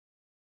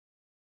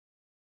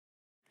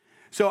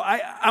So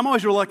I'm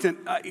always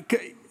reluctant.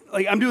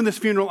 I'm doing this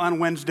funeral on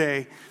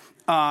Wednesday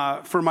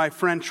for my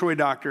friend Troy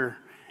Doctor,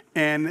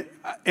 and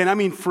I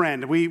mean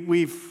friend.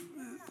 We've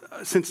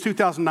since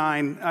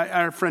 2009,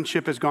 our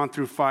friendship has gone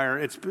through fire.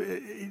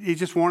 He's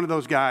just one of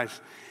those guys,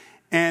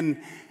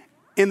 and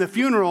in the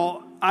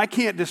funeral, I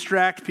can't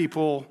distract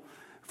people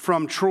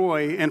from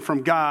Troy and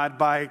from God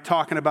by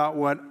talking about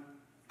what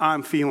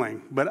I'm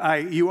feeling.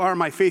 But you are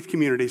my faith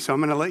community, so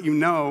I'm going to let you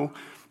know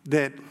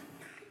that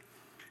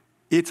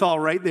it's all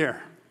right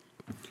there.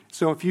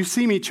 So if you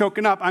see me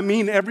choking up, I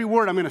mean every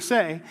word I'm going to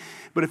say,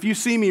 but if you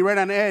see me right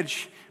on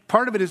edge,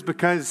 part of it is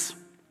because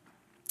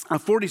a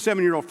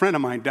 47-year-old friend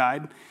of mine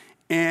died,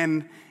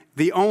 and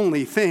the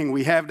only thing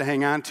we have to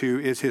hang on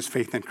to is his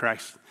faith in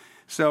Christ.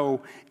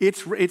 So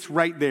it's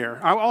right there.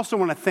 I also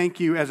want to thank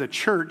you as a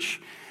church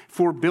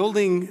for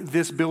building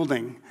this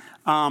building.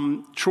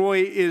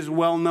 Troy is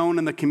well known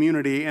in the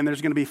community, and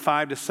there's going to be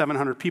 500 to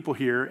 700 people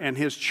here, and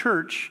his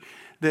church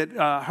that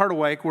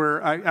Harderwyk,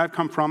 where I've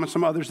come from, and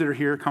some others that are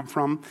here come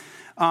from,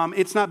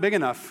 it's not big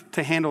enough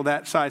to handle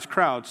that size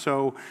crowd.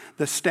 So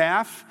the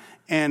staff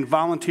and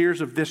volunteers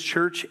of this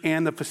church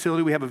and the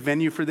facility, we have a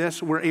venue for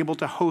this, we're able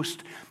to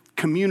host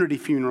community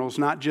funerals,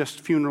 not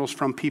just funerals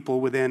from people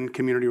within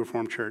Community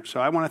Reformed Church. So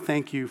I want to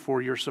thank you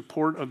for your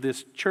support of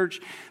this church,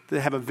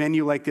 to have a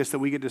venue like this that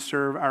we get to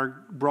serve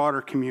our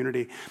broader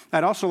community.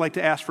 I'd also like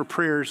to ask for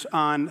prayers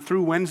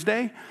through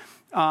Wednesday.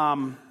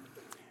 I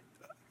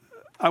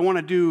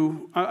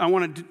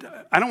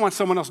don't want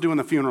someone else doing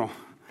the funeral,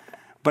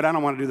 but I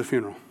don't want to do the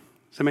funeral.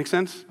 Does that make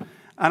sense?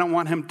 I don't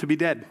want him to be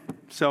dead.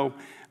 So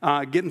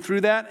getting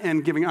through that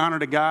and giving honor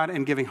to God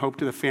and giving hope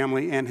to the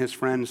family and his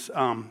friends,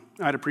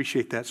 I'd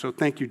appreciate that. So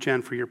thank you,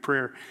 Jen, for your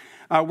prayer.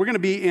 We're going to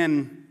be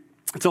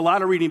it's a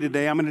lot of reading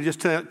today. I'm going to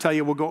just tell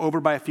you we'll go over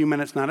by a few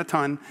minutes, not a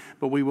ton,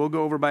 but we will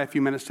go over by a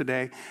few minutes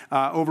today.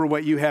 Over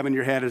what you have in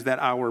your head is that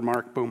hour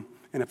mark, boom.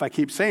 And if I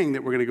keep saying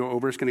that we're going to go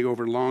over, it's going to go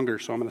over longer,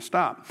 so I'm going to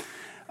stop.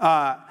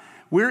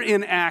 We're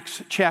in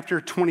Acts chapter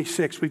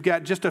 26. We've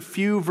got just a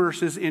few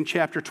verses in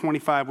chapter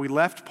 25. We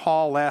left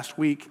Paul last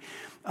week.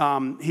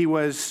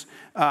 Festus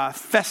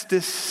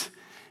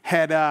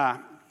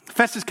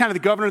Festus is kind of the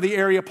governor of the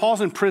area.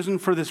 Paul's in prison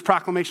for this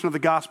proclamation of the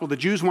gospel. The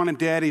Jews want him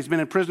dead. He's been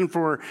in prison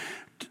for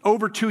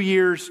over 2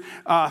 years.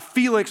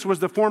 Felix was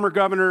the former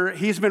governor.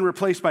 He's been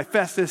replaced by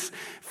Festus.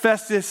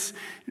 Festus,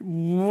 he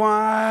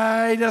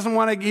doesn't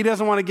want to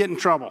get in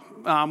trouble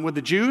with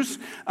the Jews,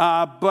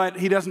 but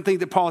he doesn't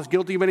think that Paul is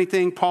guilty of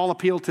anything. Paul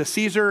appealed to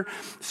Caesar,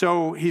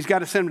 so he's got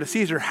to send him to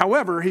Caesar.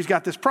 However, he's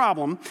got this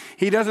problem.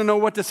 He doesn't know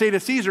what to say to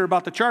Caesar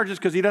about the charges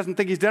because he doesn't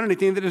think he's done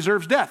anything that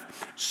deserves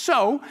death.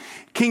 So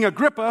King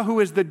Agrippa, who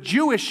is the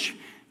Jewish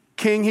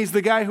king, he's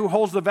the guy who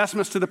holds the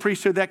vestments to the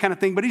priesthood, that kind of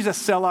thing, but he's a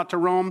sellout to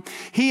Rome.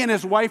 He and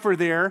his wife are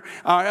there.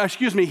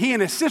 He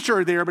and his sister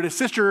are there, but his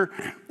sister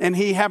and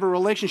he have a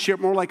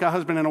relationship more like a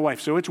husband and a wife,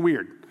 so it's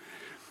weird.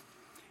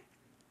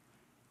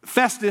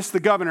 Festus, the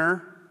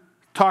governor,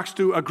 talks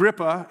to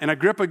Agrippa, and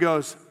Agrippa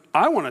goes,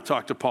 I want to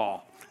talk to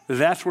Paul.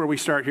 That's where we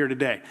start here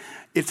today.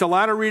 It's a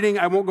lot of reading.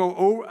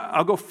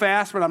 I'll go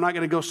fast, but I'm not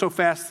going to go so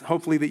fast,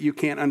 hopefully, that you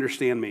can't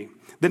understand me.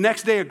 The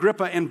next day,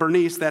 Agrippa and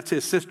Bernice, that's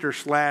his sister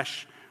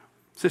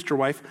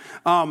wife,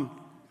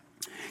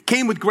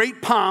 came with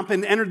great pomp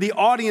and entered the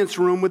audience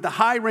room with the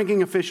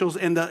high-ranking officials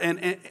and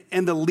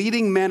the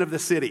leading men of the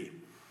city.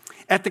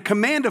 At the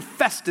command of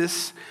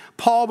Festus,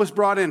 Paul was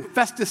brought in.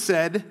 Festus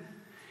said,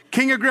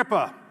 King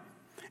Agrippa,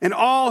 and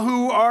all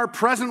who are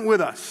present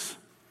with us,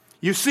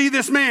 you see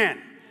this man.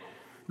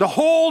 The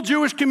whole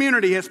Jewish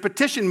community has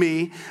petitioned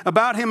me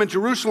about him in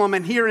Jerusalem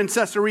and here in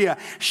Caesarea,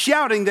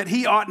 shouting that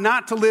he ought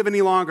not to live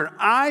any longer.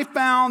 I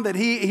found that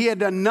he had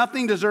done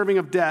nothing deserving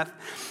of death,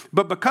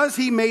 but because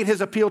he made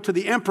his appeal to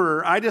the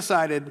emperor, I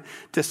decided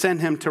to send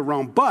him to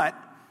Rome. But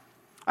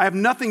I have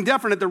nothing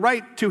definite to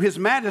write to his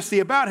majesty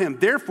about him.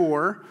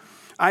 Therefore,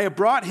 I have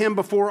brought him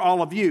before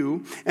all of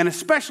you, and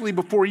especially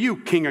before you,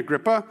 King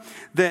Agrippa,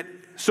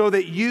 so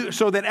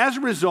that as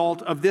a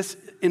result of this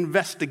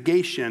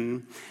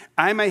investigation,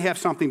 I may have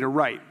something to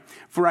write.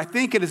 For I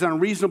think it is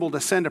unreasonable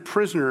to send a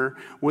prisoner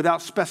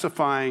without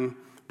specifying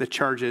the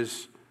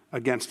charges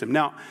against him.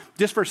 Now,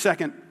 just for a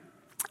second,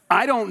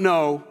 I don't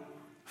know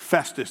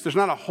Festus. There's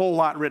not a whole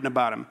lot written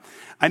about him.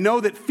 I know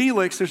that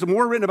Felix, there's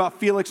more written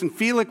about Felix, and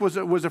Felix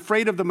was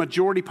afraid of the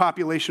majority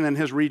population in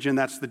his region,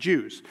 that's the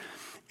Jews.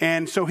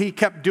 And so he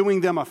kept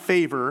doing them a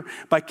favor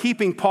by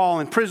keeping Paul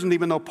in prison,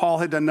 even though Paul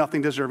had done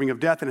nothing deserving of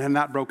death and had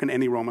not broken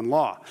any Roman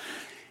law.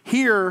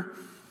 Here,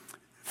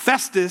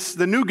 Festus,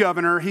 the new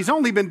governor, he's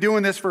only been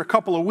doing this for a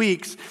couple of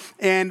weeks,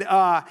 and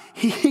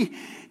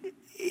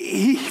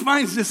he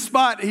finds this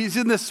spot. He's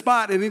in this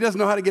spot, and he doesn't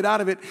know how to get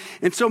out of it.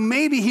 And so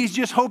maybe he's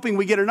just hoping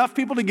we get enough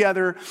people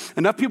together,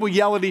 enough people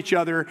yell at each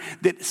other,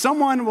 that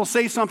someone will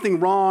say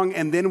something wrong,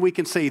 and then we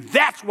can say,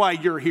 that's why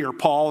you're here,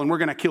 Paul, and we're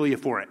going to kill you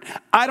for it.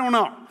 I don't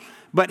know.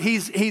 But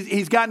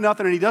he's got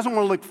nothing, and he doesn't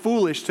want to look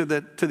foolish to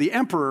the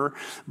emperor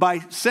by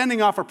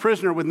sending off a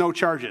prisoner with no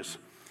charges.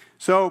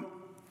 So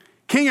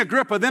King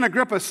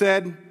Agrippa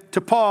said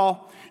to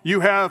Paul,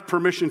 you have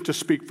permission to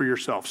speak for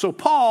yourself. So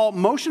Paul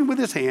motioned with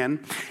his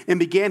hand and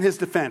began his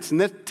defense.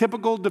 And that's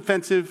typical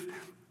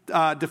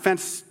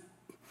defense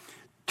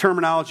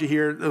terminology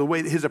here, the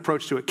way his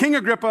approach to it. King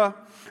Agrippa,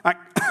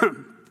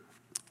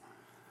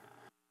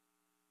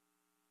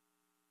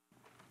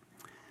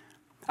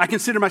 I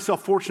consider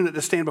myself fortunate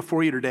to stand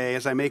before you today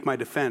as I make my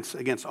defense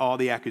against all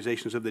the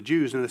accusations of the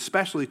Jews, and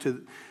especially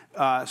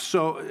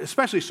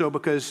so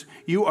because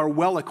you are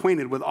well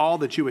acquainted with all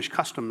the Jewish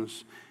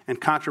customs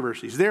and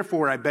controversies.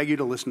 Therefore, I beg you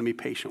to listen to me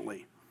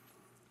patiently.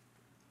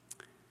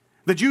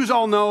 The Jews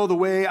all know the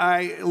way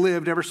I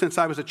lived ever since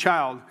I was a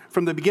child,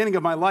 from the beginning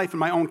of my life in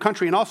my own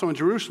country and also in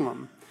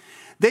Jerusalem.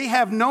 They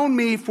have known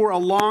me for a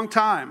long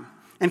time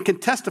and can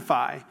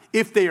testify,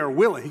 if they are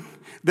willing,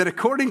 that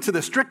according to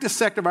the strictest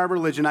sect of our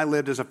religion, I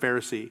lived as a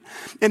Pharisee.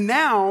 And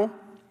now,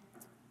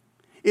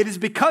 it is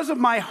because of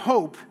my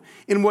hope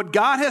in what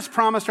God has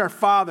promised our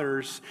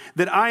fathers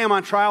that I am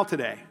on trial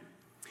today.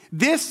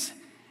 This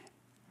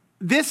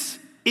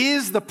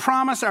is the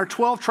promise our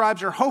 12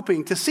 tribes are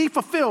hoping to see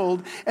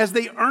fulfilled as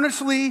they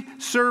earnestly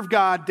serve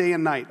God day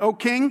and night. O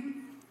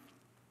King,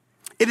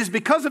 it is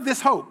because of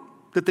this hope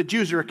that the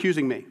Jews are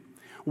accusing me.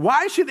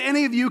 Why should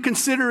any of you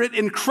consider it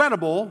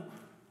incredible,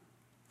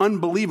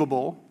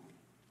 unbelievable,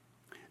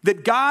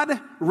 that God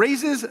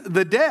raises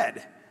the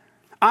dead?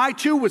 I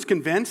too was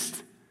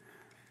convinced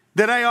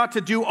that I ought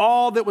to do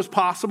all that was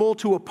possible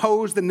to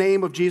oppose the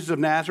name of Jesus of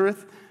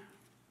Nazareth.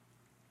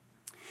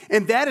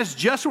 And that is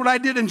just what I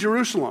did in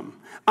Jerusalem.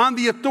 On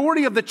the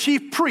authority of the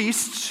chief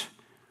priests,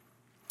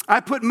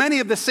 I put many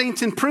of the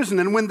saints in prison,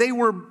 and when they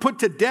were put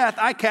to death,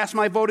 I cast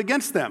my vote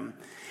against them.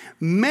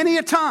 Many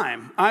a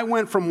time I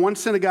went from one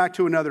synagogue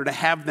to another to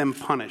have them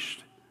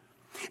punished.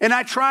 And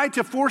I tried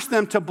to force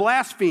them to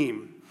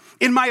blaspheme.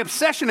 In my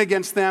obsession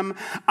against them,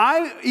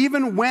 I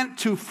even went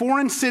to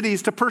foreign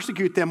cities to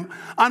persecute them.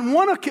 On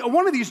one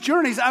of these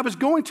journeys, I was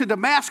going to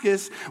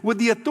Damascus with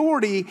the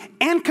authority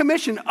and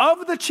commission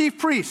of the chief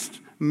priests,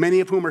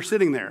 many of whom are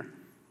sitting there.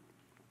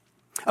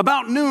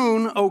 About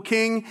noon, O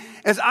king,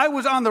 as I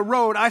was on the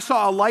road, I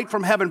saw a light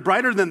from heaven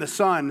brighter than the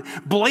sun,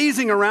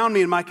 blazing around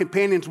me and my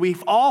companions. We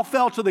all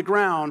fell to the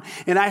ground,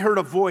 and I heard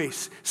a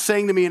voice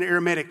saying to me in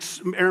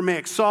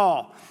Aramaic,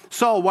 Saul,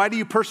 Saul, why do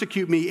you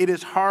persecute me? It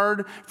is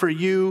hard for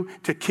you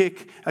to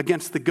kick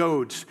against the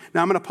goads.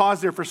 Now, I'm going to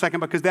pause there for a second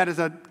because that is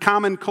a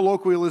common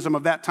colloquialism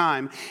of that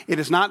time. It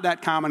is not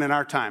that common in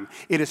our time.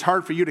 It is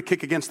hard for you to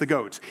kick against the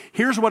goads.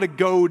 Here's what a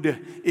goad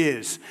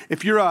is.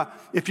 If you're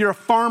a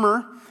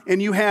farmer and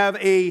you have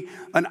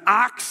an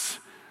ox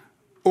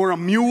or a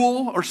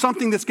mule or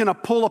something that's going to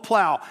pull a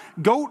plow,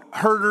 goat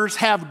herders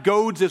have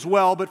goads as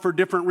well, but for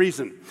different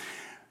reason.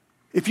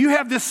 If you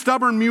have this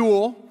stubborn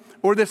mule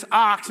or this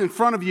ox in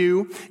front of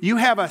you, you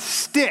have a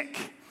stick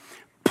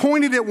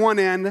pointed at one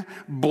end,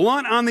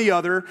 blunt on the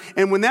other,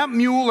 and when that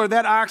mule or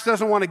that ox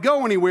doesn't want to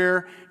go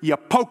anywhere, you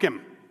poke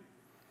him.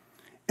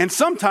 And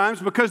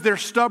sometimes, because they're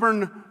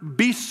stubborn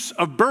beasts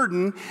of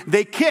burden,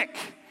 they kick.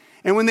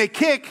 And when they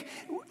kick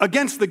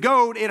against the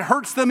goad, it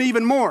hurts them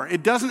even more.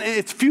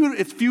 It's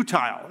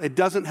futile. It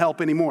doesn't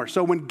help anymore.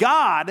 So when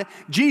God,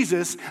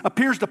 Jesus,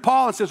 appears to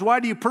Paul and says,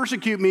 why do you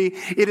persecute me?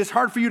 It is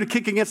hard for you to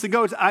kick against the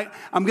goads.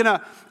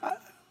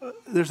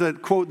 There's a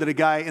quote that a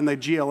guy in the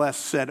GLS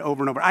said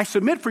over and over. I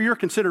submit for your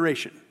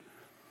consideration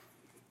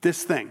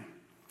this thing.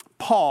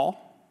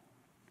 Paul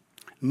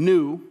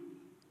knew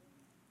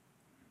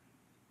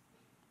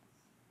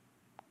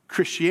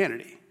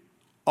Christianity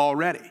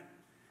already.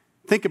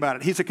 Think about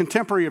it. He's a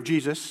contemporary of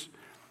Jesus,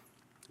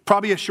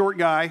 probably a short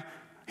guy.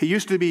 He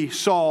used to be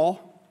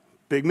Saul,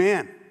 big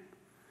man.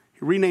 He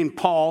renamed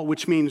Paul,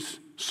 which means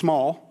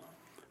small.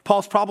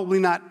 Paul's probably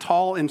not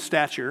tall in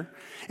stature.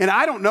 And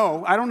I don't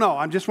know.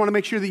 I just want to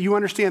make sure that you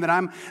understand that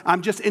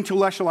I'm just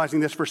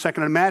intellectualizing this for a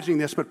second, imagining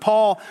this. But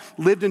Paul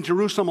lived in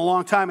Jerusalem a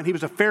long time, and he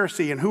was a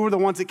Pharisee. And who were the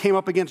ones that came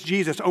up against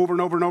Jesus over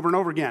and over and over and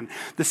over again?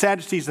 The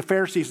Sadducees, the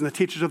Pharisees, and the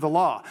teachers of the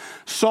law.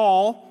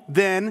 Saul,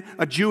 then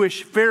a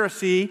Jewish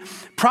Pharisee,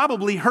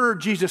 probably heard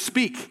Jesus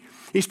speak.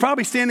 He's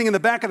probably standing in the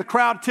back of the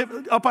crowd,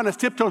 up on his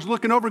tiptoes,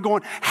 looking over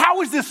going,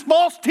 how is this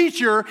false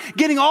teacher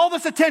getting all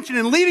this attention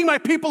and leading my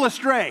people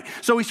astray?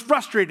 So he's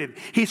frustrated.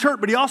 He's hurt,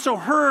 but he also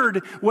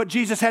heard what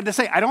Jesus had to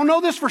say. I don't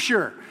know this for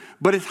sure,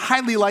 but it's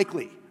highly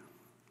likely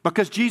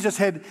because Jesus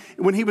had,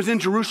 when he was in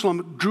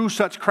Jerusalem, drew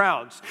such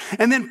crowds.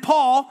 And then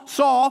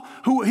Saul,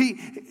 who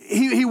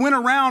he went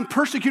around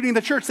persecuting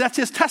the church. That's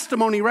his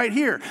testimony right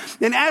here.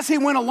 And as he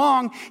went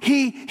along,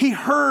 he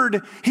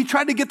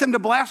tried to get them to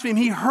blaspheme.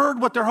 He heard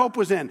what their hope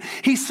was in.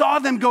 He saw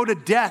them go to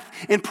death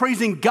and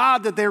praising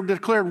God that they were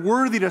declared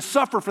worthy to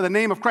suffer for the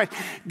name of Christ.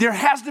 There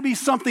has to be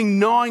something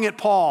gnawing at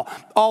Paul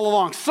all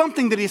along,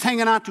 something that he's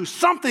hanging on to,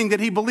 something that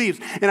he believes.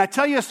 And I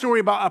tell you a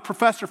story about a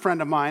professor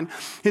friend of mine.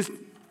 His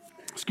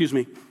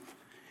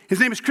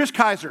name is Chris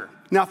Kaiser.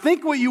 Now,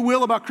 think what you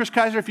will about Chris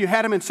Kaiser if you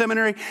had him in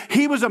seminary.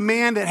 He was a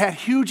man that had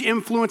huge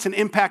influence and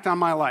impact on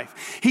my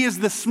life. He is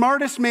the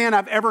smartest man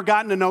I've ever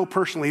gotten to know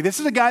personally. This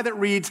is a guy that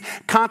reads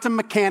quantum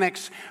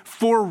mechanics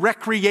for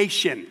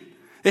recreation.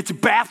 It's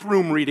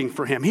bathroom reading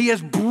for him. He is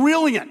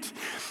brilliant.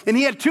 And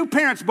he had two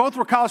parents, both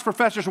were college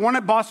professors, one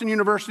at Boston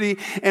University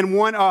and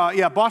one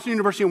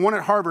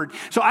at Harvard.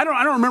 So I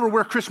don't remember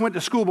where Chris went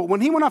to school, but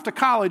when he went off to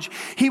college,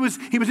 he was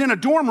in a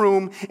dorm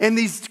room, and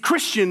these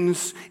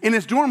Christians in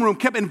his dorm room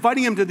kept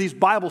inviting him to these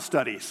Bible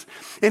studies.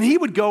 And he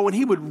would go and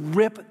he would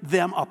rip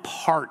them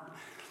apart.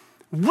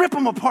 Rip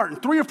them apart. In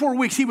 3 or 4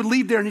 weeks, he would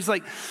leave there, and he's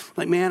like,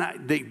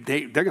 man,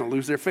 they're going to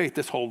lose their faith.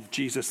 This whole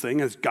Jesus thing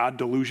is God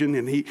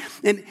delusion.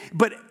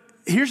 But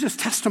here's his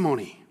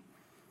testimony.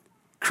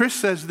 Chris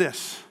says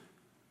this,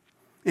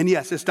 and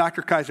yes, it's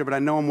Dr. Kaiser, but I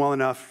know him well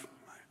enough.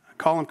 I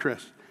call him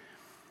Chris.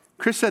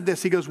 Chris said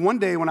this. He goes, one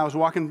day when I was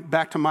walking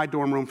back to my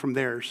dorm room from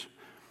theirs,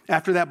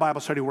 after that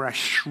Bible study where I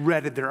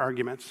shredded their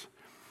arguments,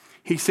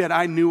 he said,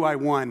 I knew I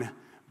won,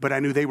 but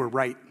I knew they were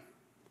right.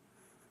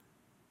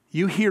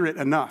 You hear it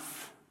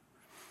enough,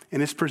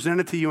 and it's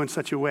presented to you in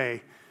such a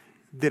way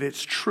that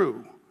it's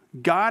true.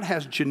 God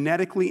has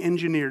genetically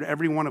engineered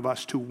every one of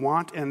us to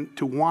want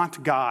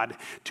God,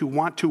 to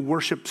want to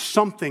worship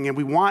something, and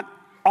we want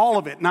all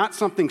of it, not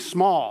something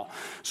small.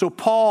 So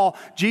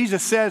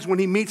Jesus says when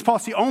he meets Paul,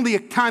 it's the only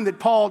time that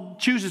Paul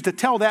chooses to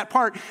tell that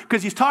part,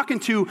 because he's talking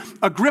to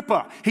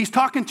Agrippa, he's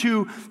talking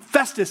to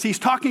Festus, he's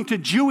talking to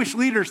Jewish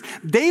leaders.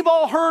 They've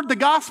all heard the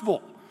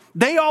gospel.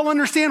 They all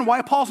understand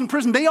why Paul's in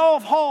prison. They all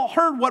have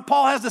heard what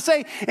Paul has to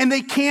say, and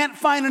they can't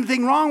find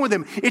anything wrong with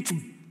him. It's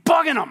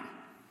bugging them.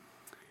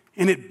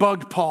 And it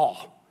bugged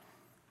Paul.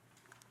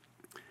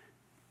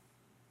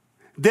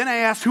 Then I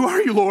asked, who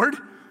are you, Lord?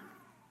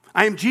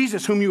 I am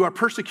Jesus, whom you are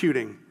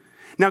persecuting.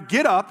 Now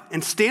get up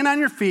and stand on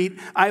your feet.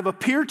 I have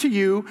appeared to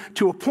you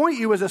to appoint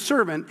you as a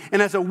servant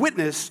and as a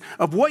witness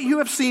of what you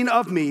have seen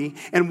of me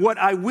and what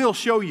I will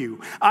show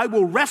you. I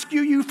will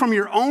rescue you from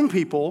your own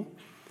people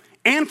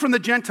and from the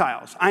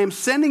Gentiles. I am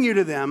sending you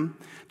to them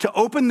to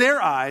open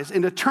their eyes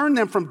and to turn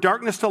them from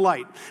darkness to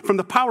light, from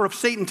the power of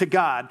Satan to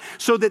God,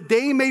 so that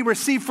they may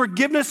receive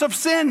forgiveness of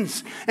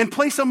sins and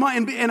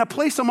a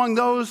place among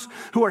those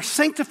who are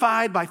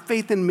sanctified by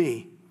faith in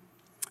me.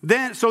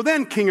 Then,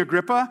 King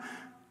Agrippa,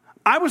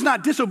 I was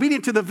not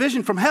disobedient to the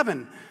vision from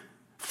heaven.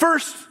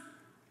 First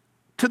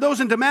to those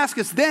in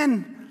Damascus,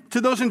 then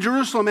to those in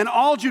Jerusalem and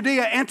all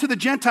Judea and to the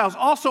Gentiles.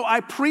 Also, I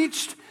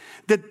preached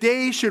that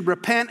they should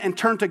repent and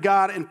turn to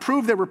God and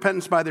prove their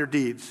repentance by their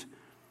deeds.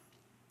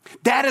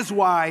 That is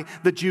why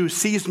the Jews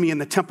seized me in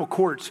the temple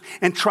courts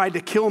and tried to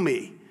kill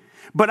me.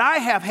 But I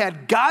have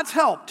had God's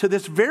help to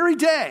this very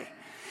day.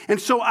 And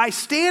so I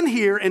stand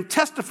here and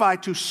testify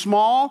to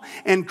small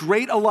and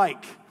great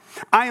alike.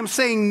 I am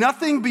saying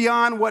nothing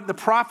beyond what the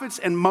prophets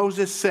and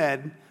Moses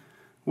said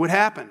would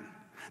happen,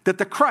 that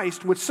the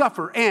Christ would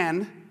suffer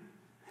and,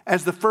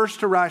 as the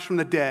first to rise from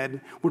the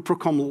dead, would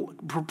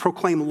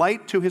proclaim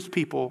light to his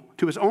people,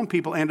 to his own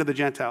people, and to the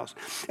Gentiles.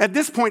 At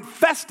this point,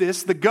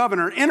 Festus, the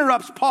governor,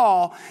 interrupts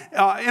Paul's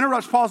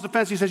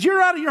defense. He says,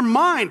 "You're out of your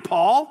mind,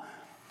 Paul.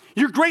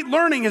 Your great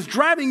learning is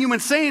driving you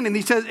insane." And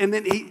he says,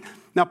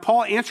 now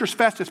Paul answers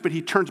Festus, but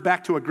he turns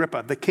back to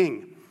Agrippa, the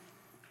king.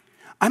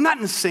 "I'm not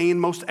insane,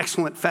 most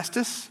excellent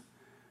Festus.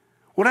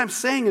 What I'm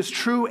saying is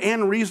true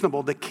and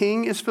reasonable. The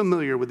king is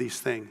familiar with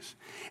these things,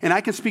 and I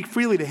can speak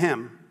freely to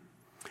him.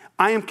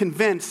 I am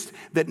convinced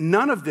that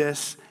none of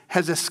this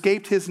has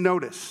escaped his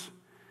notice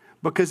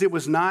because it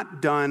was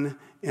not done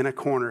in a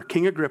corner.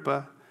 King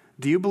Agrippa,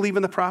 do you believe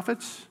in the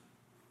prophets?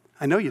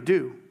 I know you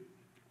do."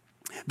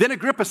 Then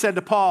Agrippa said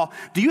to Paul,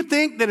 "Do you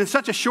think that in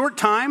such a short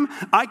time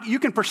you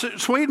can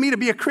persuade me to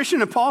be a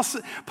Christian?" And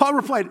Paul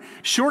replied,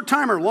 "Short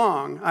time or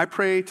long, I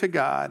pray to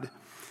God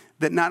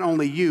that not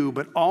only you,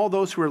 but all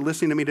those who are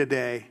listening to me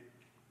today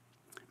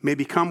may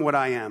become what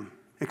I am,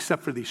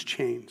 except for these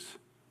chains."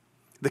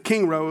 The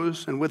king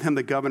rose, and with him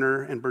the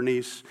governor and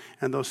Bernice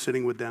and those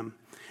sitting with them.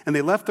 And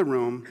they left the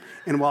room,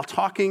 and while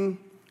talking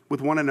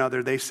with one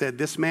another, they said,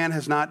 "This man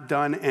has not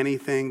done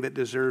anything that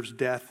deserves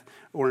death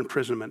or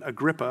imprisonment."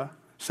 Agrippa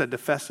said to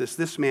Festus,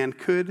 "This man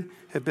could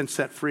have been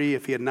set free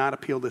if he had not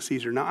appealed to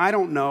Caesar." Now, I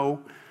don't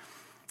know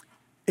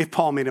if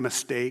Paul made a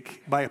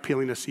mistake by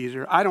appealing to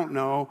Caesar. I don't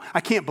know. I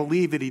can't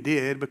believe that he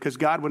did, because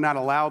God would not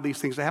allow these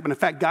things to happen. In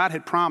fact, God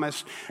had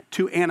promised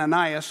to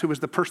Ananias, who was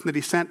the person that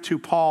he sent to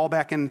Paul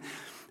back in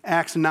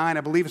Acts 9,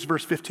 I believe it's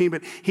verse 15,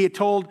 but he had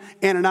told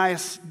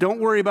Ananias, "Don't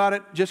worry about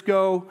it, just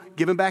go,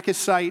 give him back his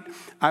sight.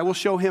 I will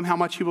show him how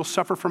much he will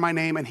suffer for my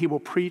name, and he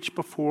will preach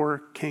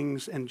before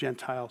kings and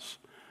Gentiles."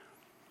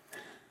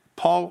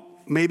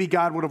 Paul, maybe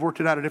God would have worked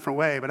it out a different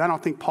way, but I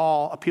don't think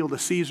Paul appealed to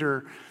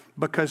Caesar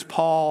because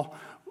Paul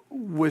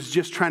was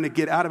just trying to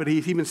get out of it. He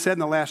even said in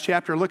the last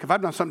chapter, "Look, if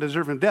I've done something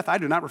deserving of death, I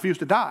do not refuse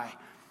to die."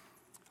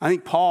 I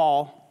think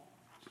Paul,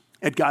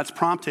 at God's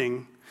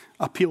prompting,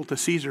 appeal to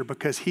Caesar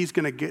because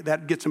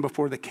that gets him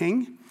before the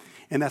king,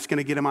 and that's going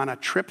to get him on a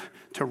trip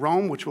to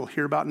Rome, which we'll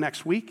hear about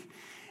next week.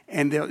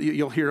 And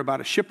you'll hear about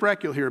a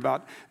shipwreck. You'll hear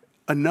about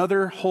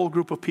another whole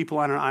group of people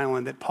on an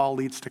island that Paul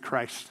leads to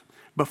Christ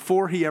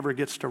before he ever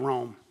gets to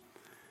Rome.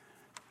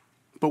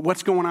 But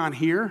what's going on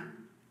here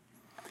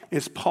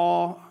is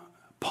Paul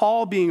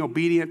being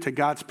obedient to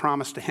God's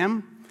promise to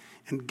him,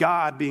 and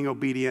God being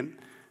obedient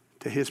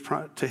to his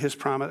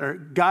promise, or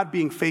God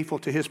being faithful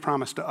to his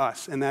promise to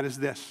us, and that is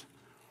this.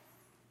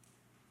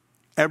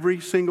 Every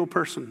single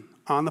person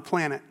on the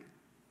planet,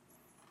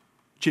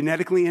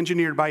 genetically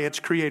engineered by its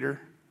creator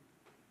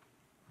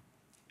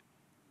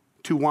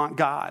to want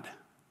God.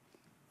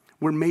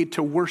 We're made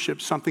to worship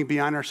something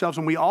beyond ourselves,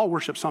 and we all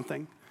worship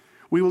something.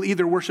 We will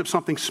either worship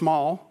something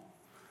small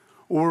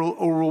or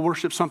we'll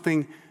worship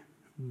something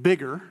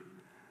bigger.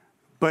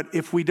 But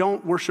if we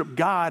don't worship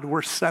God,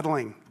 we're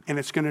settling, and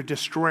it's going to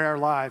destroy our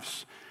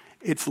lives.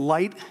 It's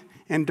light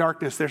and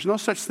darkness. There's no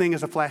such thing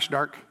as a flash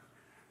dark.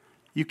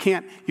 You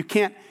can't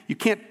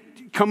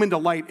come into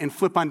light and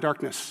flip on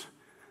darkness.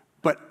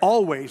 But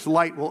always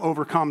light will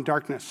overcome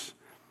darkness.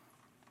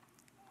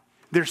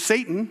 There's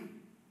Satan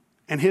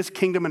and his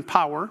kingdom and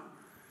power.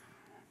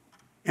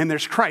 And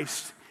there's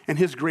Christ and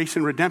his grace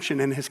and redemption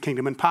and his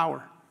kingdom and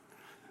power.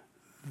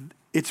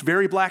 It's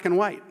very black and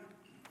white.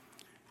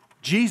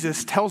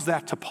 Jesus tells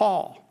that to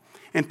Paul.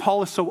 And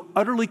Paul is so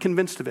utterly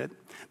convinced of it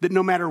that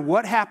no matter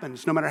what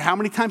happens, no matter how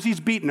many times he's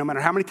beaten, no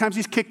matter how many times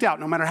he's kicked out,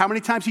 no matter how many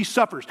times he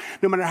suffers,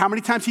 no matter how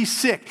many times he's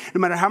sick, no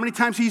matter how many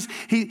times he's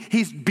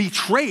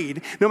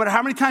betrayed, no matter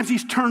how many times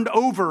he's turned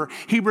over,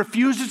 he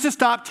refuses to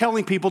stop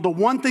telling people the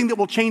one thing that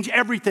will change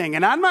everything.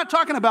 And I'm not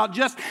talking about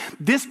just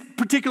this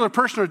particular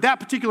person or that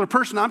particular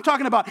person. I'm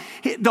talking about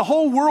the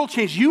whole world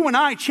changed. You and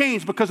I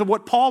changed because of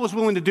what Paul was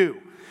willing to do.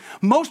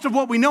 Most of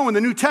what we know in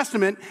the New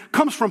Testament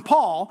comes from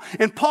Paul.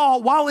 And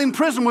Paul, while in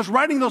prison, was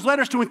writing those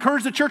letters to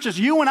encourage the churches.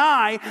 You and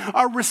I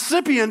are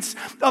recipients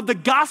of the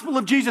gospel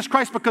of Jesus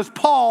Christ because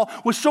Paul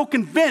was so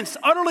convinced,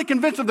 utterly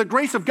convinced of the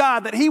grace of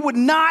God that he would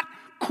not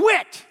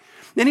quit.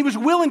 And he was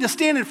willing to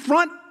stand in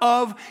front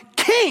of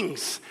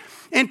kings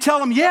and tell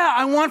them, yeah,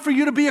 I want for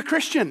you to be a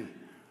Christian.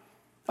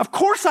 Of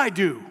course I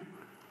do.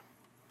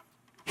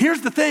 Here's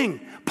the thing.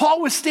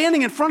 Paul was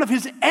standing in front of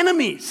his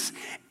enemies.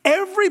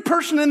 Every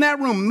person in that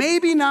room,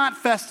 maybe not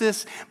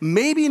Festus,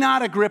 maybe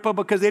not Agrippa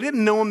because they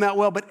didn't know him that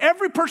well, but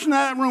every person in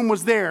that room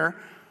was there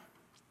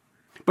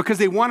because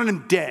they wanted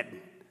him dead.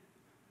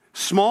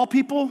 Small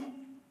people,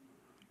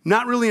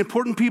 not really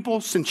important people,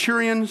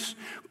 centurions,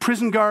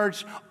 prison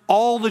guards,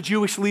 all the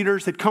Jewish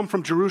leaders had come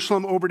from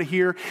Jerusalem over to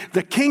here.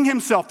 The king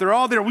himself, they're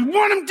all there. We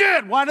want him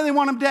dead. Why do they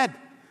want him dead?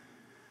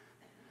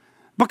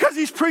 Because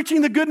he's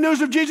preaching the good news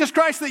of Jesus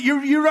Christ, that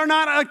you are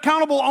not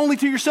accountable only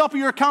to yourself, but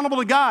you're accountable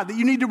to God, that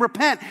you need to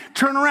repent,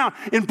 turn around,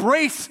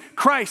 embrace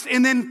Christ,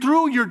 and then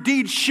through your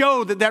deeds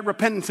show that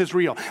repentance is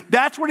real.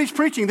 That's what he's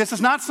preaching. This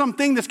is not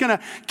something that's going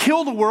to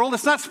kill the world.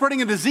 It's not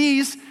spreading a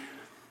disease.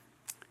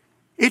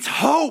 It's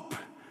hope.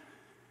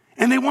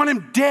 And they want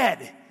him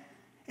dead.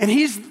 And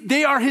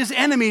they are his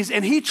enemies,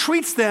 and he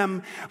treats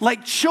them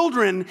like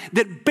children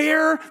that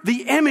bear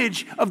the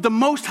image of the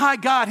Most High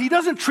God. He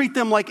doesn't treat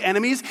them like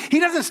enemies.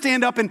 He doesn't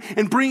stand up and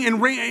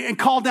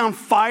call down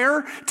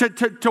fire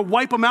to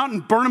wipe them out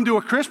and burn them to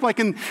a crisp like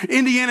in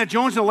Indiana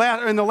Jones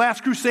in the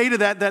Last Crusade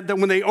that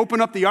when they open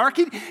up the ark.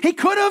 He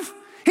could have.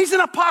 He's an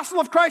apostle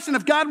of Christ, and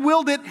if God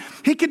willed it,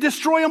 he could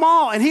destroy them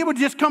all, and he would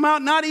just come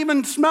out not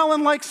even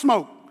smelling like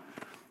smoke,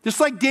 just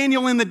like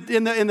Daniel in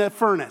the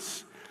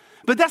furnace.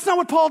 But that's not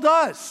what Paul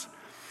does.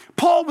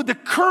 Paul, with the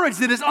courage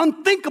that is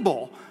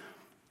unthinkable,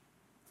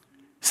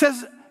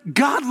 says,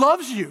 God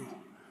loves you.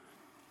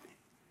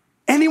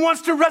 And he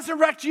wants to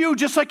resurrect you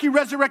just like he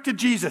resurrected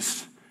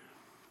Jesus.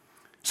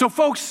 So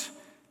folks,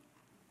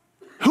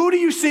 who do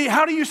you see?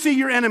 How do you see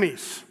your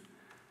enemies?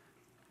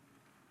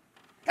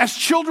 As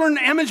children,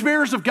 image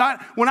bearers of God.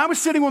 When I was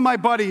sitting with my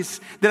buddies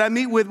that I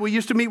meet with, we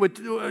used to meet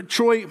with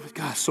Troy.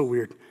 God, so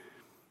weird.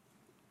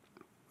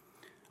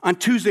 On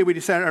Wednesday, we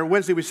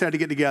decided to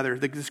get together.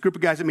 This group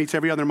of guys that meets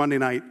every other Monday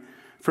night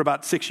for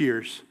about 6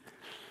 years.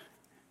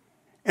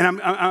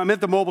 And I'm at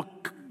the mobile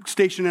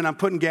station, and I'm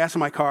putting gas in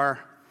my car.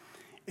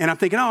 And I'm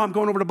thinking, I'm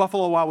going over to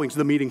Buffalo Wild Wings,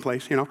 the meeting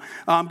place,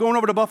 I'm going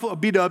over to Buffalo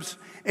B-Dubs,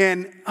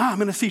 and I'm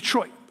going to see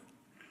Troy.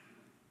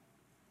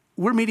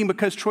 We're meeting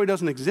because Troy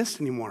doesn't exist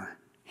anymore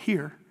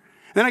here.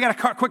 And then I got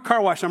a quick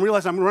car wash. I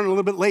realized I'm running a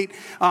little bit late.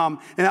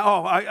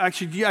 I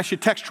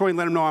should text Troy and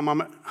let him know I'm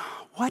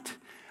what?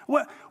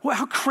 What?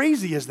 How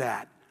crazy is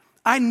that?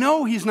 I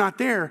know he's not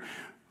there,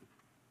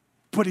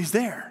 but he's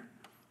there.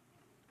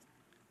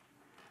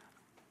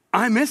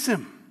 I miss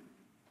him.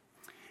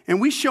 And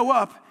we show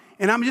up,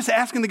 and I'm just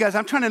asking the guys,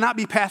 I'm trying to not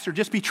be pastor,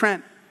 just be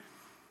Trent.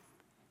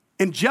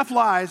 And Jeff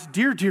Lies,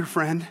 dear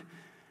friend,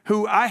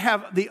 who I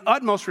have the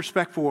utmost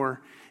respect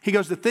for, he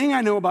goes, the thing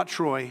I know about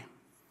Troy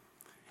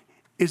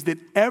is that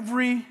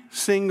every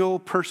single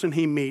person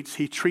he meets,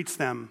 he treats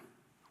them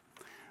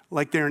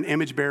like they're an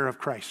image bearer of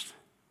Christ.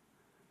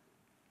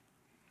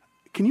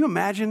 Can you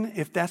imagine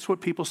if that's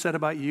what people said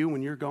about you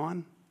when you're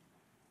gone?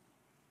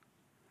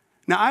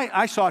 Now,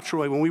 I saw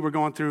Troy when we were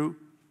going through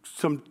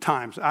some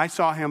times. I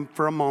saw him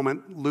for a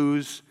moment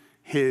lose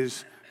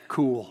his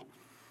cool.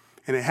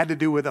 And it had to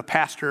do with a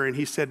pastor, and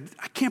he said,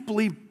 I can't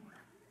believe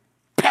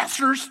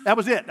pastors. That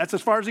was it. That's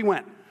as far as he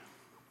went.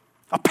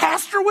 A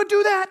pastor would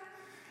do that?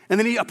 And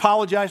then he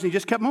apologized, and he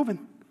just kept moving.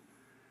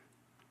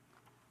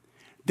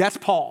 That's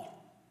Paul.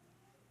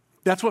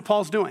 That's what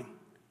Paul's doing.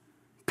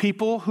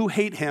 People who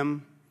hate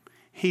him,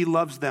 he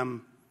loves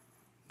them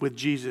with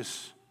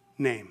Jesus'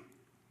 name.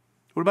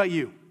 What about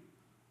you?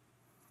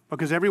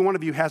 Because every one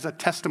of you has a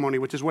testimony,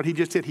 which is what he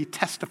just did. He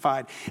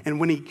testified. And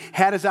when he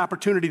had his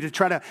opportunity to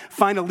try to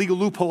find a legal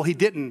loophole, he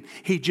didn't.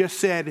 He just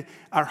said,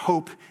 our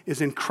hope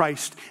is in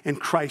Christ and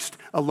Christ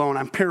alone.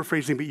 I'm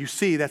paraphrasing, but you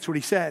see, that's what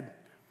he said.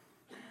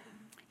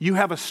 You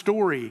have a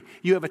story.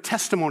 You have a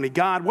testimony.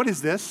 God, what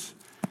is this?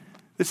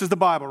 This is the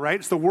Bible, right?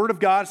 It's the Word of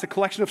God. It's a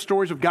collection of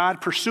stories of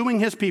God pursuing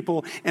his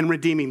people and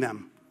redeeming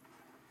them.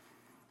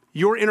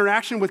 Your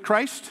interaction with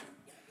Christ,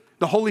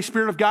 the Holy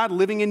Spirit of God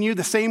living in you,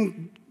 the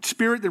same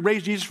Spirit that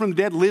raised Jesus from the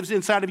dead lives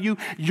inside of you.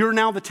 You're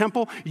now the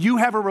temple. You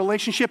have a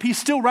relationship. He's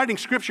still writing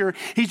Scripture.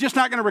 He's just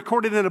not going to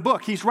record it in a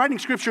book. He's writing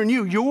Scripture in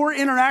you. Your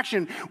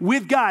interaction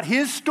with God,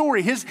 his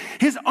story, his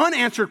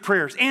unanswered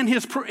prayers and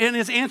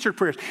his answered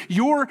prayers.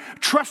 You're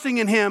trusting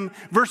in him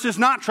versus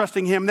not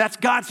trusting him. That's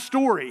God's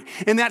story.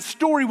 And that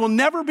story will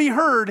never be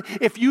heard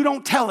if you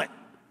don't tell it.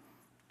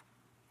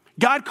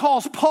 God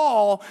calls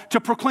Paul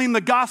to proclaim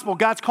the gospel.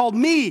 God's called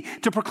me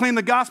to proclaim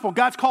the gospel.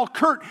 God's called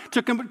Kurt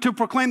to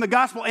proclaim the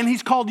gospel. And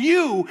he's called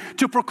you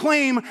to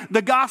proclaim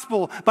the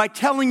gospel by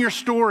telling your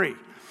story.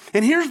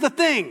 And here's the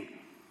thing.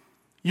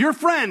 Your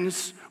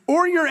friends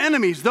or your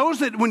enemies, those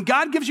that when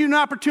God gives you an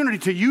opportunity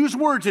to use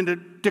words and to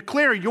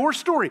declare your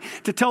story,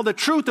 to tell the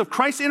truth of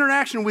Christ's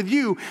interaction with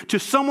you to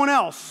someone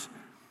else,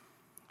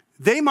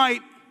 they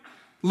might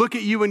look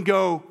at you and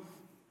go,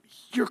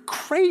 you're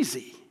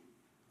crazy.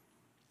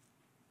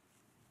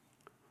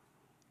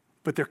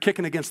 But they're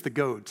kicking against the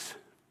goads.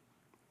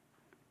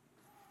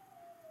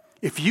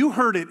 If you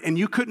heard it and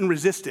you couldn't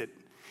resist it,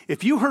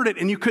 if you heard it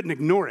and you couldn't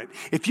ignore it,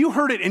 if you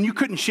heard it and you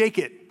couldn't shake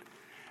it,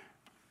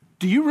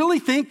 do you really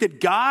think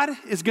that God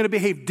is going to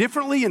behave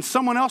differently in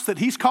someone else that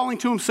he's calling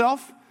to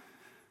himself?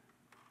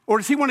 Or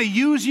does he want to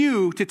use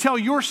you to tell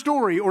your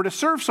story or to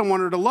serve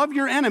someone or to love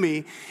your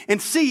enemy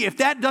and see if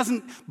that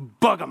doesn't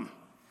bug him?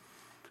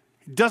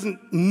 It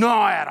doesn't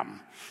gnaw at him.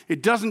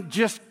 It doesn't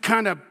just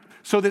kind of,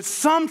 so that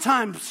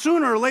sometime,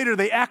 sooner or later,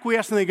 they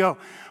acquiesce and they go,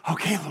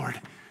 okay,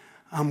 Lord,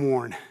 I'm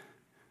worn.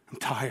 I'm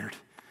tired.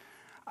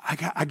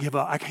 I give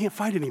up. I can't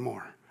fight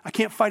anymore. I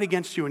can't fight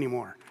against you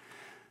anymore.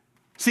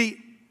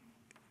 See,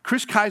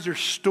 Chris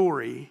Kaiser's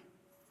story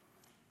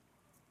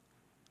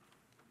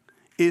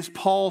is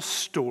Paul's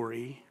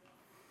story,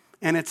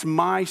 and it's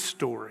my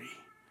story.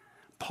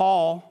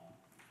 Paul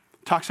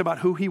talks about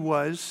who he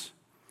was,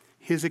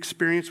 his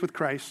experience with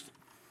Christ,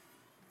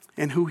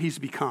 and who he's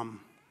become.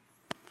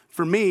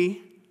 For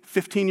me,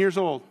 15 years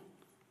old,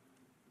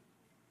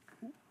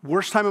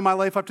 worst time of my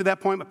life up to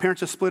that point. My parents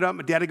had split up.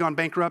 My dad had gone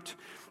bankrupt.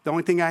 The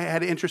only thing I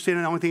had interest in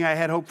and the only thing I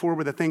had hope for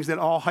were the things that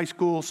all high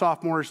school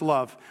sophomores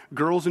love,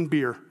 girls and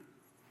beer.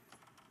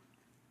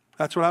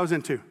 That's what I was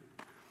into.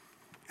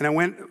 And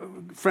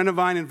a friend of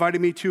mine invited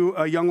me to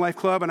a Young Life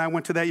Club, and I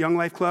went to that Young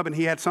Life Club, and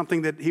he had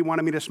something that he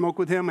wanted me to smoke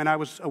with him, and I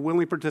was a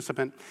willing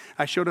participant.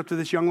 I showed up to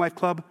this Young Life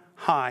Club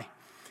high.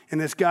 And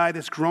this guy,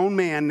 this grown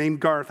man named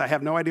Garth, I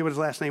have no idea what his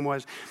last name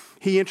was,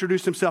 he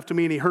introduced himself to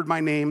me and he heard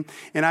my name.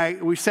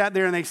 And we sat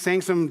there and they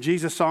sang some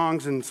Jesus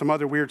songs and some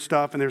other weird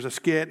stuff. And there's a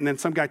skit. And then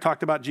some guy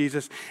talked about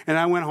Jesus. And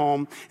I went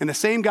home. And the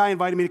same guy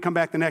invited me to come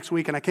back the next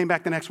week. And I came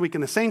back the next week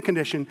in the same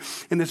condition.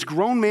 And this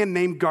grown man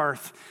named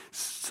Garth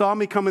saw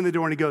me come in the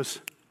door and he goes,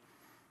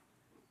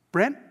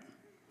 Brett,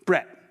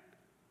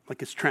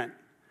 like it's Trent.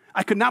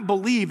 I could not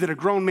believe that a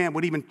grown man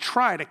would even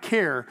try to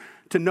care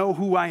to know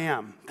who I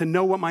am, to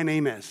know what my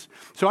name is.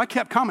 So I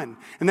kept coming.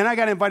 And then I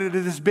got invited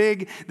to this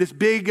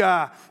big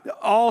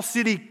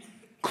all-city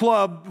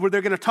club where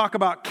they're going to talk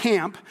about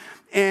camp.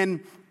 And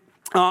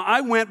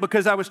I went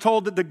because I was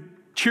told that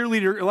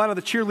a lot of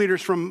the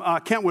cheerleaders from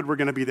Kentwood were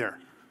going to be there.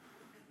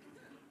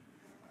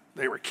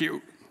 They were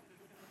cute.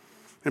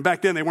 And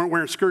back then they weren't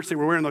wearing skirts, they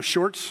were wearing those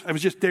shorts.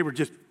 They were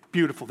just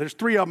beautiful. There's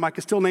 3 of them, I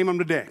can still name them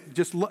today.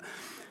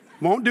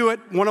 Won't do it.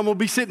 One of them will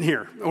be sitting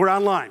here or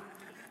online.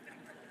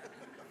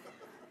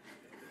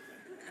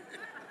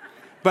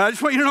 But I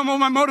just want you to know what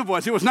my motive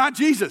was. It was not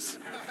Jesus.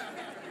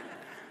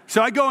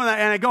 So I go and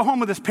I go home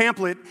with this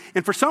pamphlet,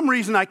 and for some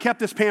reason I kept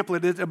this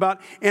pamphlet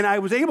and I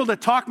was able to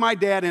talk my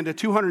dad into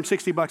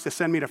 $260 to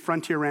send me to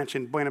Frontier Ranch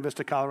in Buena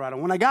Vista, Colorado.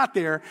 When I got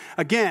there,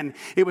 again,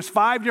 it was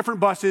 5 different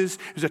buses.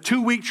 It was a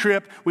 2-week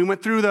trip. We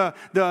went through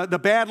the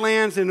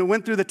Badlands and we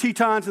went through the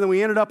Tetons, and then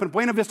we ended up in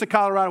Buena Vista,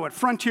 Colorado at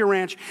Frontier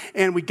Ranch,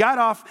 and we got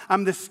off.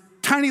 I'm this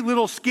tiny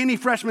little skinny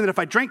freshman that if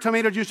I drank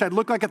tomato juice, I'd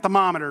look like a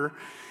thermometer.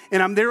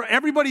 And I'm there.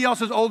 Everybody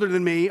else is older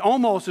than me,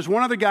 almost. There's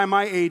one other guy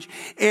my age.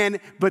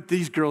 But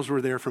these girls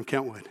were there from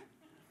Kentwood.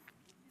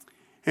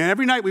 And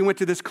every night we went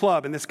to this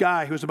club, and this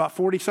guy who was about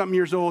 40-something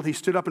years old, he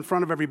stood up in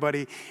front of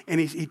everybody, and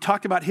he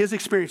talked about his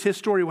experience, his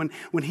story when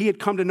he had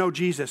come to know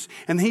Jesus.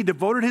 And he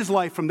devoted his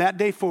life from that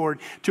day forward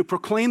to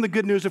proclaim the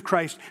good news of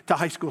Christ to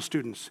high school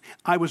students.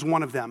 I was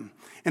one of them.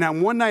 And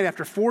on one night,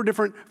 after 4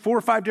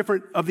 or 5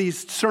 different of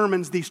these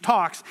sermons, these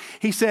talks,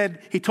 he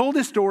told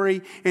his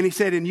story, and he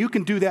said, and you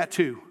can do that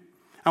too.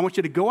 I want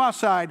you to go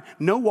outside,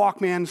 no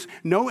Walkmans,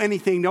 no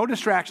anything, no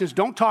distractions.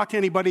 Don't talk to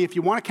anybody. If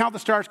you want to count the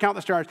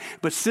stars,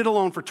 but sit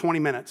alone for 20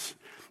 minutes.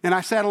 And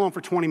I sat alone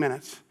for 20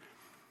 minutes.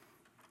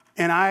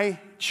 And I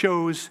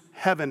chose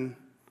heaven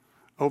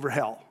over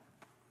hell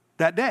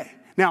that day.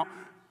 Now,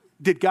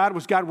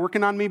 was God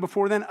working on me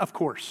before then? Of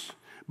course.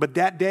 But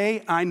that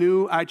day, I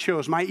knew I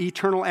chose. My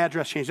eternal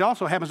address changed. It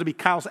also happens to be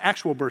Kyle's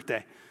actual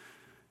birthday.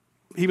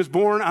 He was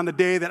born on the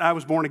day that I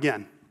was born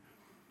again.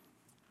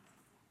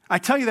 I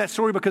tell you that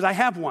story because I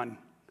have one.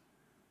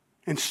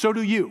 And so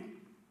do you.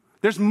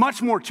 There's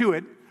much more to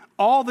it.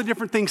 All the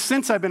different things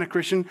since I've been a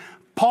Christian.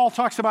 Paul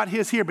talks about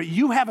his here, but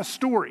you have a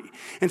story.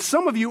 And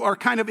some of you are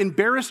kind of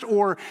embarrassed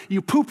or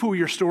you poo-poo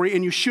your story,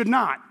 and you should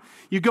not.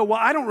 You go, well,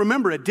 I don't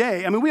remember a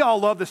day. I mean, we all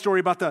love the story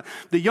about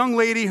the young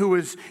lady who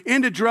was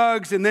into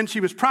drugs, and then she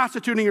was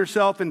prostituting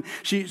herself, and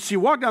she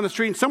walked down the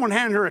street, and someone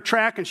handed her a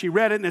tract, and she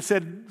read it, and it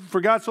said,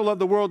 "For God so loved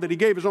the world that he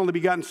gave his only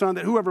begotten son,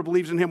 that whoever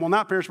believes in him will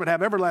not perish but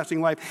have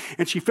everlasting life."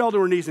 And she fell to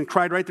her knees and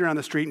cried right there on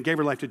the street and gave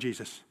her life to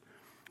Jesus.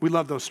 We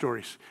love those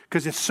stories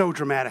because it's so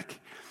dramatic.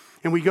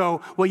 And we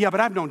go, well, yeah, but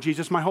I've known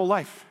Jesus my whole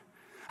life.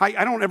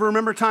 I don't ever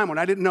remember a time when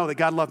I didn't know that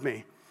God loved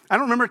me. I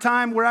don't remember a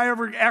time where I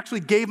ever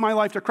actually gave my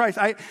life to Christ.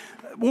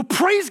 Well,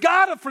 praise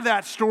God for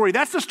that story.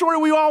 That's the story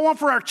we all want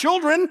for our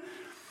children.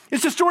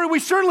 It's the story we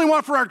certainly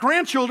want for our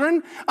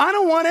grandchildren. I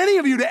don't want any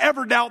of you to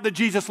ever doubt that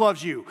Jesus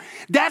loves you.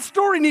 That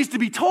story needs to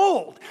be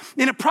told.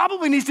 And it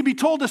probably needs to be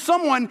told to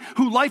someone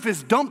who life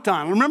is dumped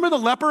on. Remember the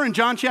leper in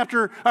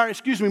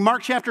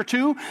Mark chapter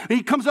 2?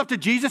 He comes up to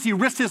Jesus, he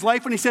risks his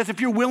life, and he says,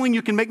 "If you're willing,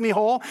 you can make me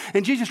whole."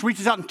 And Jesus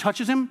reaches out and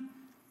touches him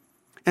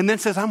and then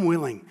says, "I'm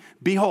willing,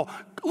 be whole."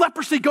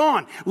 Leprosy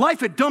gone.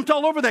 Life had dumped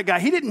all over that guy.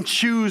 He didn't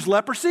choose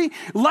leprosy.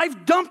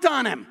 Life dumped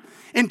on him.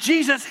 And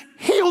Jesus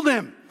healed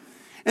him.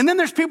 And then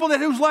there's people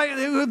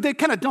they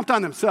kind of dumped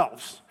on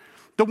themselves.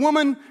 The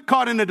woman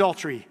caught in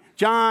adultery,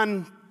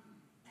 John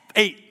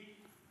 8.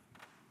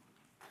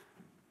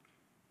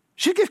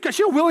 She's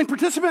a willing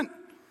participant.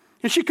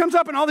 And she comes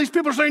up and all these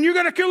people are saying, "You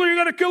got to kill her, you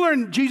got to kill her."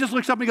 And Jesus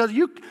looks up and he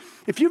goes,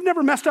 "If you've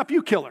never messed up,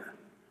 you kill her."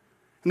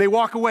 And they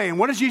walk away. And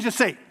what does Jesus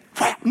say?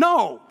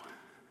 No.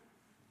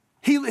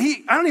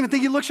 I don't even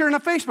think he looks her in the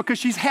face because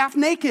she's half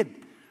naked.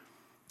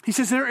 He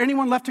says, "Is there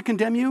anyone left to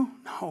condemn you?"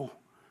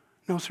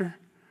 No, sir.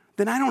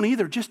 Then I don't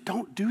either. Just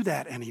don't do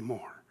that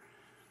anymore.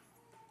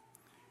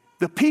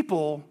 The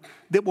people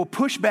that will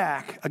push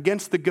back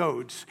against the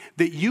goads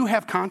that you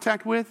have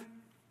contact with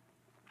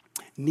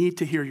need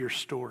to hear your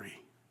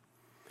story.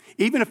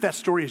 Even if that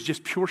story is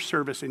just pure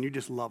service and you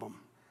just love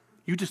them.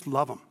 You just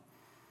love them.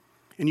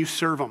 And you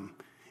serve them.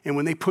 And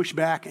when they push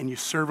back and you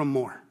serve them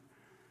more,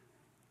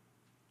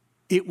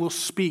 it will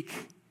speak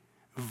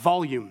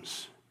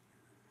volumes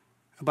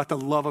about the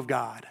love of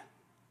God.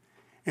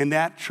 And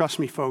that, trust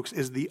me, folks,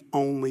 is the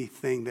only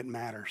thing that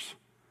matters.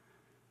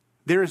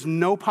 There is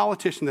no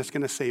politician that's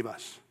going to save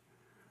us.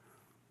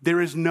 There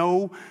is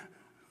no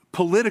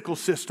political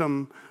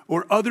system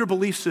or other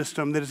belief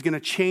system that is going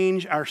to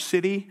change our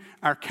city,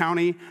 our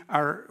county,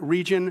 our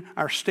region,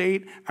 our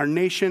state, our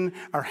nation,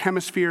 our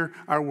hemisphere,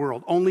 our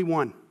world. Only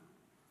one.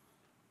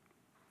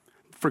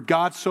 For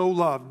God so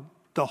loved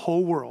the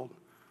whole world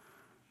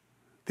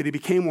that he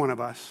became one of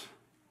us,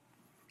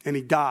 and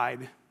he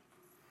died.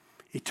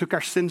 He took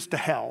our sins to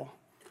hell.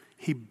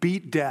 He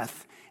beat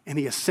death, and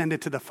he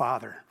ascended to the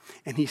Father.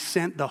 And he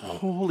sent the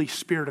Holy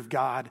Spirit of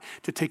God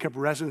to take up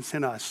residence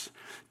in us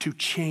to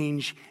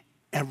change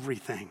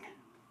everything.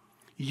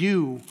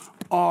 You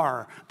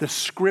are the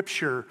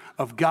scripture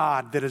of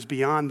God that is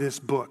beyond this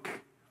book.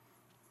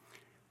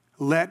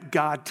 Let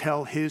God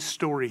tell his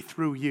story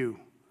through you,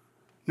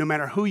 no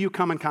matter who you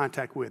come in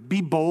contact with. Be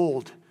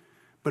bold,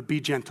 but be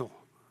gentle.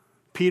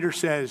 Peter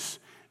says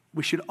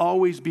we should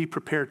always be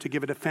prepared to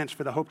give a defense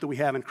for the hope that we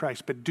have in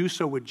Christ, but do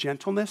so with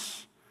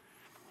gentleness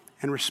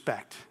and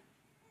respect.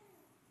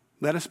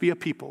 Let us be a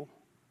people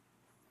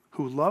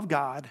who love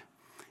God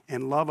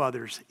and love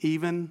others,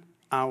 even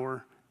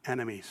our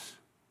enemies,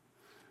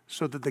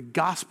 so that the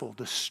gospel,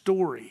 the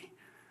story,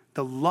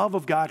 the love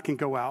of God can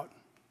go out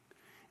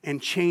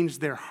and change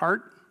their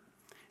heart,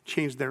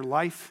 change their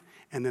life,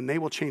 and then they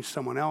will change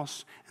someone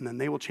else, and then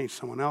they will change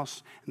someone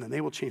else, and then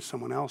they will change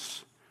someone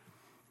else.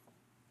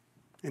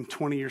 And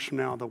 20 years from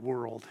now, the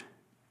world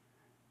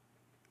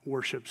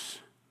worships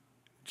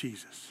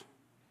Jesus,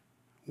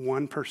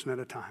 one person at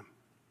a time.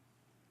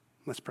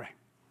 Let's pray.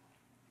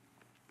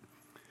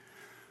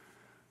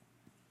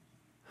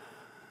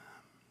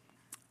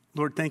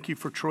 Lord, thank you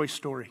for Troy's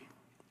story.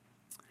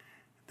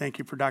 Thank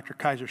you for Dr.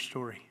 Kaiser's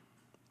story.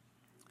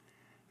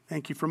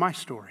 Thank you for my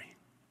story.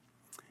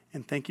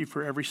 And thank you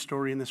for every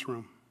story in this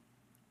room.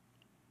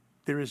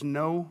 There is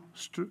no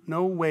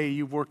way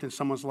you've worked in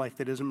someone's life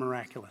that isn't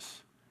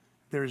miraculous.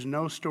 There is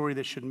no story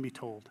that shouldn't be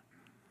told.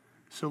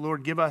 So,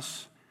 Lord, give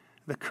us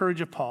the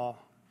courage of Paul,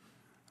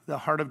 the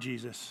heart of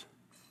Jesus,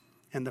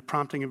 and the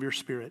prompting of your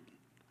Spirit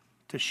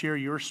to share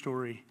your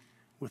story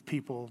with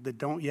people that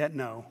don't yet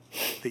know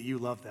that you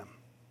love them.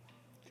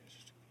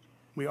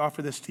 We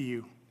offer this to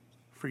you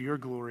for your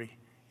glory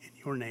in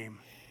your name.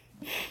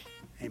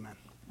 Amen.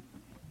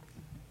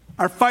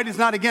 Our fight is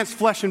not against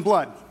flesh and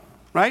blood,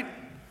 right?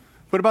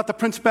 But about the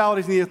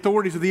principalities and the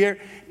authorities of the air.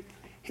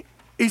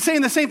 He's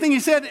saying the same thing he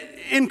said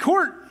in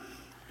court.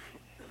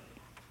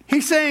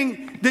 He's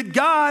saying that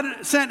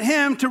God sent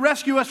him to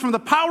rescue us from the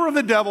power of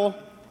the devil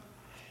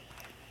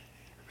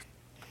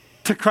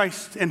to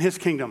Christ and his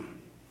kingdom.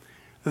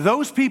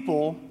 Those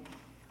people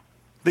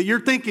that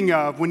you're thinking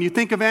of when you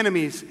think of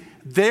enemies,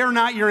 they're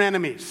not your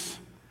enemies.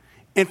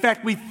 In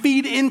fact, we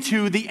feed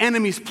into the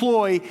enemy's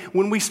ploy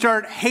when we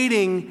start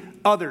hating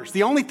others.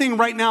 The only thing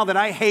right now that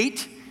I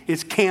hate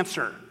is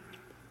cancer.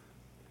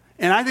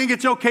 And I think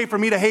it's okay for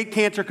me to hate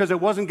cancer because it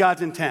wasn't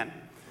God's intent.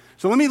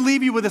 So let me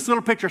leave you with this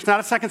little picture. It's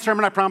not a second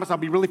sermon, I promise. I'll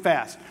be really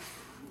fast.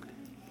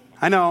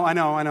 I know, and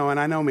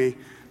I know me.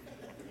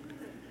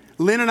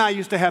 Lynn and I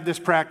used to have this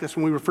practice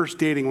when we were first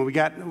dating,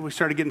 when we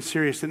started getting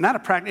serious. And not a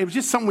practice, it was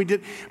just something we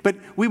did. But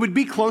we would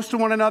be close to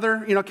one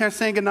another, kind of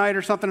saying goodnight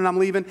or something, and I'm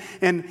leaving.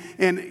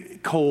 And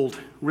cold,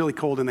 really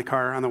cold in the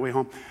car on the way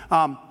home.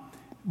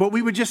 But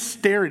we would just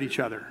stare at each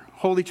other,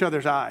 hold each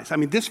other's eyes. I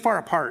mean, this far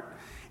apart.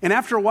 And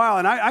after a while,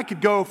 and I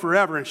could go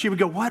forever, and she would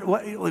go,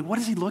 what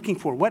is he looking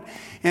for? What?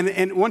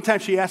 And one time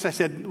she asked, I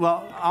said,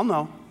 well, I'll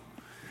know.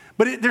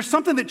 But there's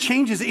something that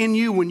changes in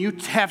you when you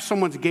have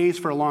someone's gaze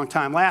for a long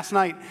time. Last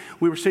night,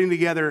 we were sitting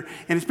together,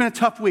 and it's been a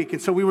tough week, and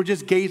so we were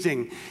just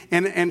gazing.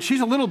 And she's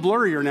a little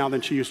blurrier now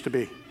than she used to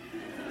be.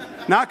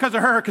 Not because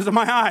of her, because of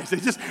my eyes.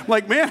 It's just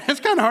like, man, it's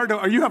kind of hard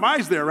to, you have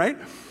eyes there, right?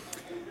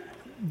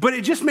 But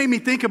it just made me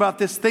think about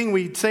this thing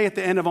we say at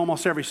the end of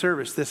almost every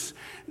service, this,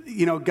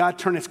 God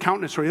turn his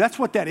countenance toward you. That's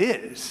what that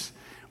is.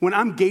 When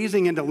I'm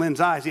gazing into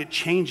Lynn's eyes, it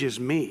changes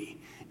me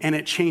and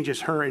it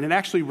changes her. And it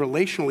actually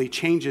relationally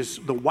changes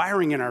the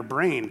wiring in our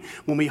brain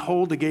when we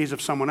hold the gaze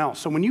of someone else.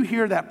 So when you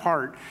hear that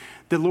part,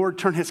 the Lord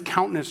turn his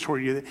countenance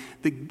toward you,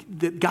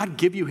 that God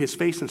give you his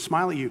face and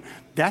smile at you,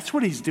 that's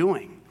what he's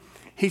doing.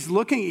 He's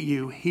looking at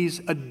you. He's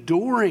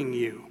adoring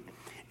you.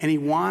 And he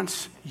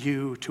wants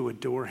you to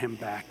adore him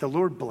back. The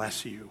Lord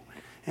bless you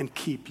and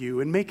keep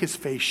you and make his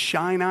face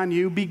shine on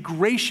you, be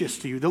gracious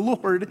to you. The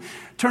Lord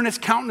turn his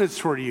countenance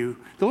toward you.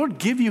 The Lord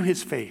give you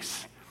his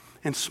face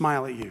and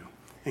smile at you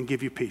and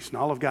give you peace. And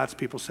all of God's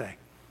people say,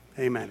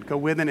 amen. Go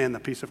with and in the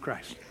peace of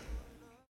Christ.